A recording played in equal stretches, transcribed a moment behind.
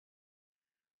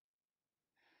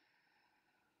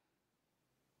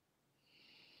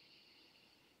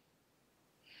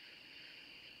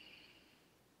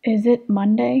Is it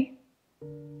Monday?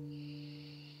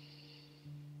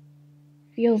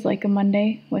 Feels like a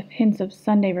Monday, with hints of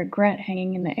Sunday regret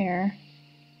hanging in the air.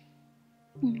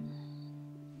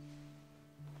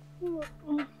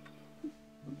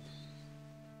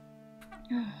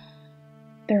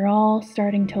 They're all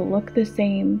starting to look the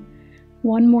same,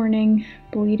 one morning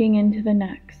bleeding into the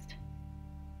next.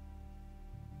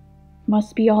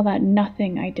 Must be all that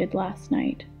nothing I did last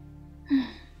night.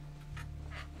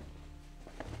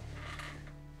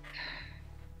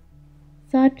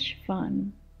 Such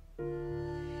fun.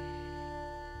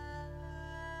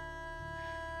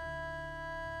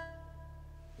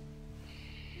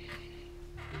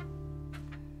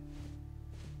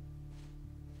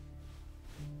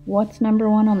 What's number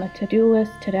one on the to-do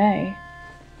list today?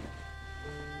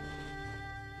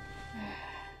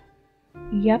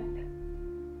 Yep.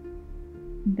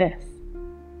 This.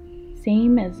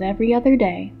 Same as every other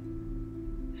day.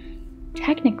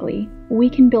 Technically, we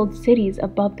can build cities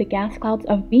above the gas clouds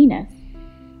of Venus.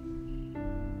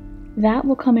 That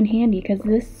will come in handy because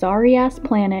this sorry-ass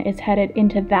planet is headed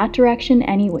into that direction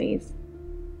anyways.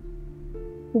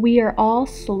 We are all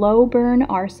slow burn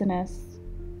arsonists.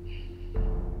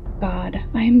 God,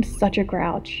 I am such a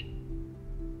grouch.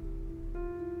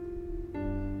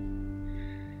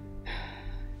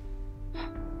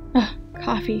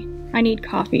 Coffee. I need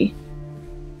coffee.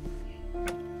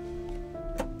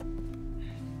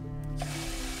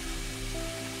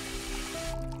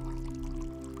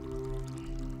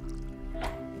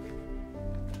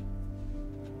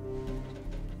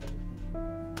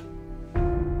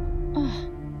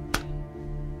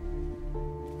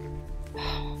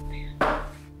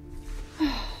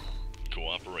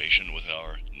 Cooperation with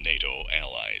our NATO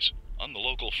allies. On the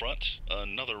local front,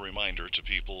 another reminder to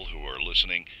people who are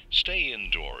listening, stay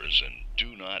indoors and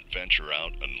do not venture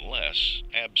out unless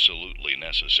absolutely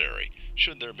necessary.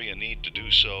 Should there be a need to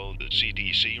do so, the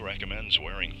CDC recommends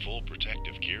wearing full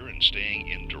protective gear and staying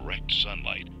in direct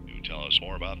sunlight. To tell us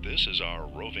more about this is our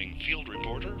roving field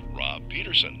reporter, Rob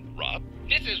Peterson. Rob?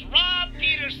 This is Rob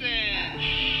Peterson!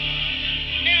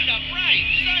 And a bright,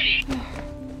 sunny...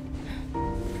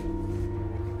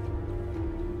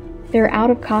 They're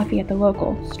out of coffee at the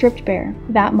local, stripped bare,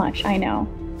 that much I know.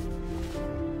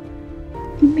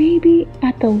 Maybe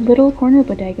at the little corner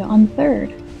bodega on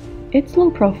 3rd. It's low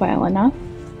profile enough.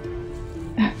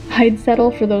 I'd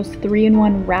settle for those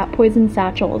 3-in-1 rat poison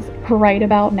satchels right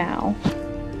about now.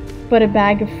 But a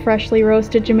bag of freshly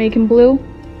roasted Jamaican blue?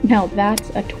 Now that's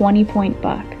a 20-point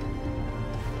buck.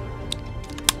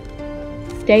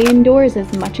 Stay indoors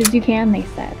as much as you can, they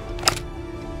said.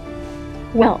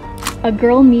 Well, a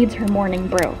girl needs her morning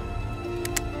brew.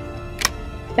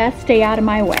 Best stay out of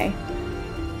my way.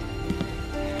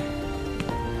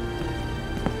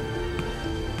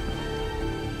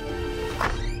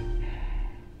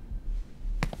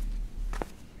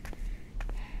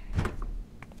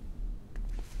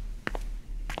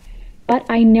 But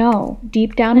I know,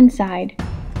 deep down inside,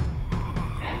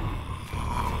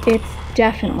 it's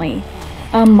definitely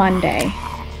a Monday.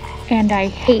 And I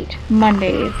hate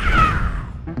Mondays.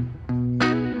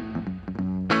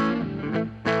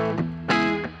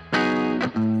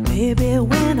 Baby,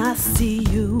 when I see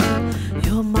you,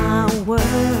 you're my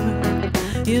world.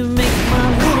 You make my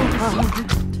little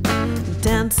heart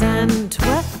dance and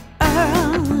twirl.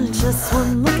 Just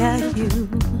one look at you,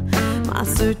 my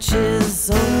search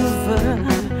is over.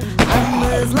 I'm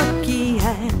as lucky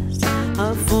as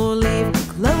a four-leaf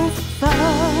clover.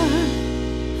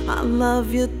 I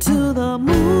love you to the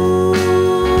moon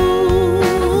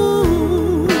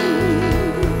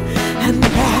and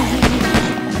back.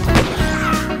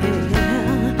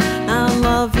 I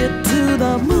love you to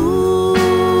the moon,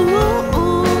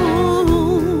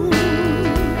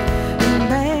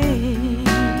 babe.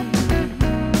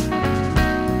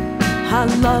 I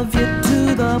love you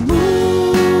to the moon.